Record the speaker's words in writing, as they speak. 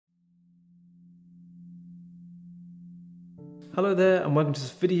Hello there and welcome to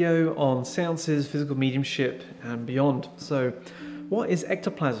this video on seances, physical mediumship and beyond. So what is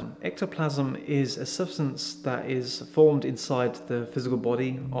ectoplasm? Ectoplasm is a substance that is formed inside the physical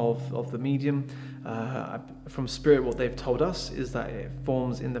body of the medium. From spirit, what they've told us is that it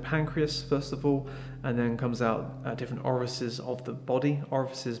forms in the pancreas first of all, and then comes out different orifices of the body,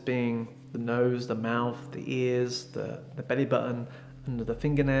 orifices being the nose, the mouth, the ears, the belly button, under the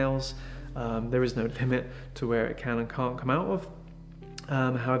fingernails. There is no limit to where it can and can't come out of.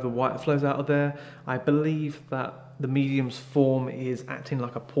 However, why it flows out of there, I believe that the medium's form is acting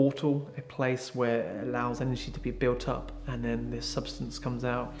like a portal, a place where it allows energy to be built up and then this substance comes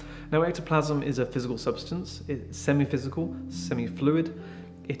out. Now, ectoplasm is a physical substance. It's semi-physical, semi-fluid.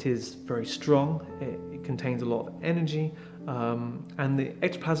 It is very strong. It contains a lot of energy, and the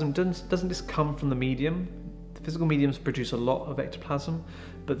ectoplasm doesn't just come from the medium. Physical mediums produce a lot of ectoplasm,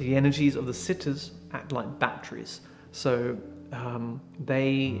 but the energies of the sitters act like batteries. So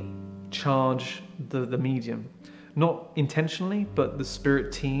they charge the medium, not intentionally, but the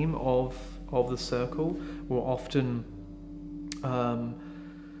spirit team of the circle will often,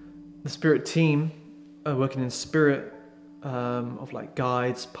 the spirit team working in spirit of like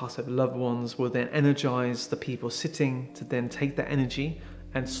guides, past over loved ones, will then energize the people sitting to then take that energy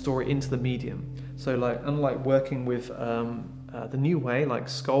and store it into the medium. So like, unlike working with the new way, like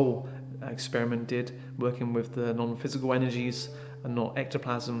Skull experiment did, working with the non-physical energies and not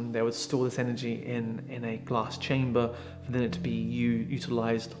ectoplasm, they would store this energy in a glass chamber for then it to be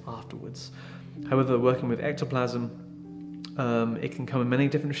utilized afterwards. However, working with ectoplasm, it can come in many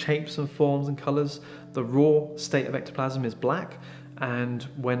different shapes and forms and colors. The raw state of ectoplasm is black, and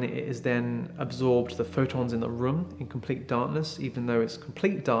when it is then absorbed, the photons in the room in complete darkness, even though it's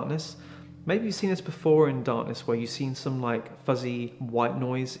complete darkness. Maybe you've seen this before in darkness, where you've seen some like fuzzy white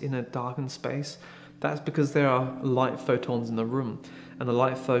noise in a darkened space. That's because there are light photons in the room, and the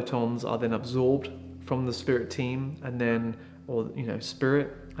light photons are then absorbed from the spirit team and then, or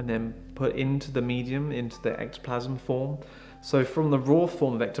spirit, and then put into the medium, into the ectoplasm form. So from the raw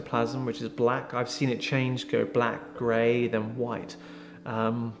form of ectoplasm, which is black, I've seen it change, go black, grey, then white.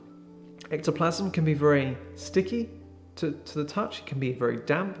 Ectoplasm can be very sticky to the touch. It can be very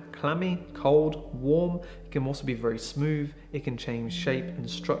damp, clammy, cold, warm. It can also be very smooth. It can change shape and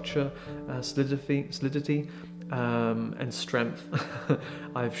structure, solidity, and strength.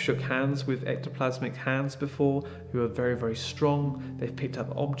 I've shook hands with ectoplasmic hands before who are very, very strong. They've picked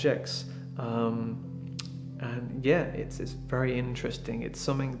up objects. And yeah, it's very interesting. It's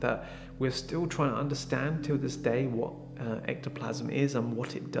something that we're still trying to understand till this day, what ectoplasm is and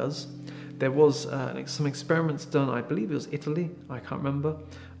what it does. There was some experiments done, I believe it was Italy, I can't remember,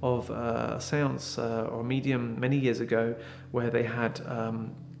 of a seance or a medium many years ago, where they had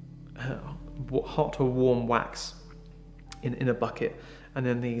hot or warm wax in a bucket, and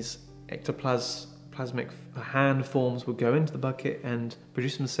then these ectoplasmic hand forms would go into the bucket and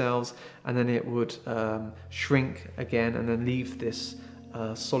produce themselves, and then it would shrink again and then leave this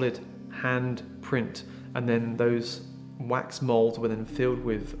solid hand print, and then those wax molds were then filled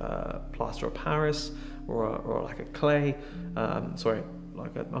with plaster of Paris or like a clay,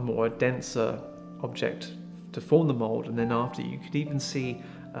 like a more denser object to form the mold. And then after, you could even see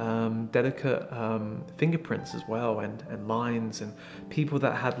delicate fingerprints as well, and lines, and people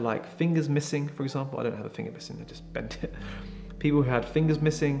that had like fingers missing, for example. I don't have a finger missing, I just bent it. People who had fingers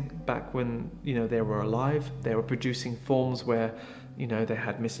missing back when they were alive, they were producing forms where they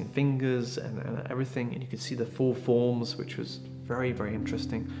had missing fingers and everything, and you could see the full forms, which was very, very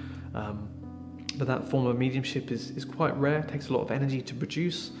interesting. But that form of mediumship is quite rare. It takes a lot of energy to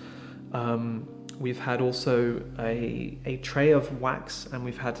produce. We've had also a tray of wax, and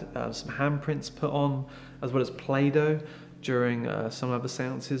we've had some handprints put on, as well as Play-Doh during some other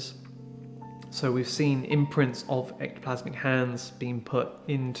seances. So we've seen imprints of ectoplasmic hands being put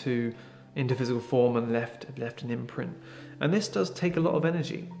into physical form and left an imprint. And this does take a lot of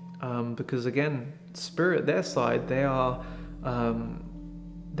energy, because again, spirit, their side, they are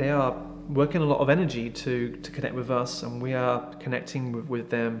working a lot of energy to connect with us, and we are connecting with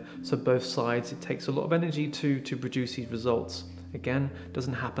them. So both sides, it takes a lot of energy to produce these results. Again, it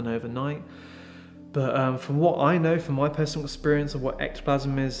doesn't happen overnight. But from what I know, from my personal experience of what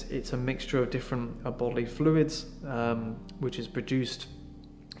ectoplasm is, it's a mixture of different bodily fluids, which is produced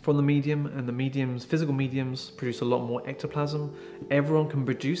from the medium, and the physical mediums produce a lot more ectoplasm. Everyone can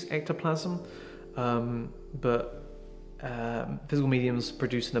produce ectoplasm, but physical mediums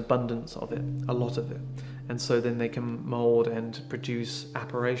produce an abundance of it, a lot of it. And so then they can mold and produce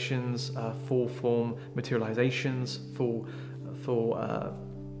apparitions, full form materializations, full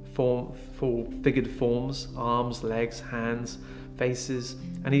full figured forms, arms, legs, hands, faces,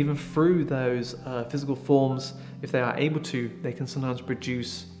 and even through those physical forms, if they are able to, they can sometimes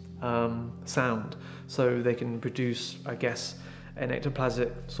produce sound. So they can produce, I guess, an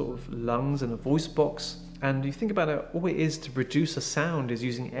ectoplasmic sort of lungs and a voice box. And you think about it, all it is to produce a sound is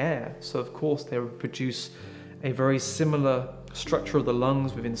using air. So of course they would produce a very similar structure of the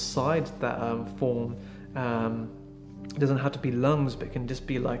lungs within inside that form. It doesn't have to be lungs, but it can just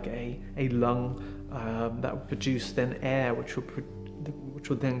be like a lung that will produce then air, which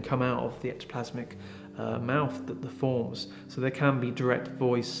will then come out of the ectoplasmic mouth that the forms. So there can be direct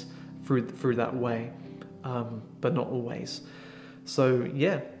voice through that way, but not always. So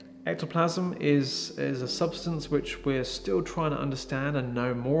yeah, ectoplasm is a substance which we're still trying to understand and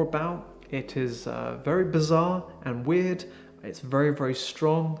know more about. It is very bizarre and weird. It's very, very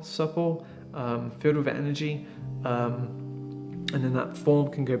strong, supple, filled with energy, and then that form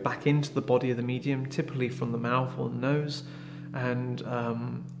can go back into the body of the medium, typically from the mouth or the nose. And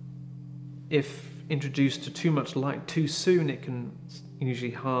if introduced to too much light too soon, it can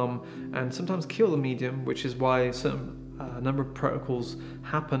usually harm and sometimes kill the medium, which is why a number of protocols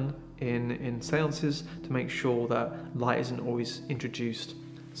happen in seances to make sure that light isn't always introduced.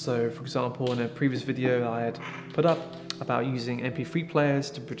 So for example, in a previous video I had put up about using MP3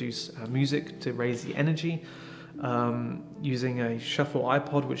 players to produce music to raise the energy, using a shuffle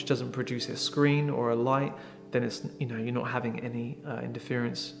iPod which doesn't produce a screen or a light, then it's, you're not having any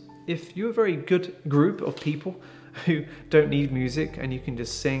interference. If you're a very good group of people who don't need music and you can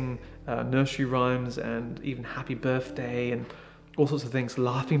just sing nursery rhymes and even happy birthday and all sorts of things,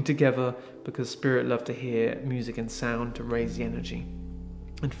 laughing together, because spirit love to hear music and sound to raise the energy,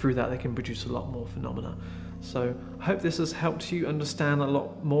 and through that they can produce a lot more phenomena. So I hope this has helped you understand a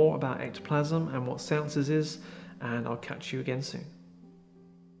lot more about ectoplasm and what seances is, and I'll catch you again soon.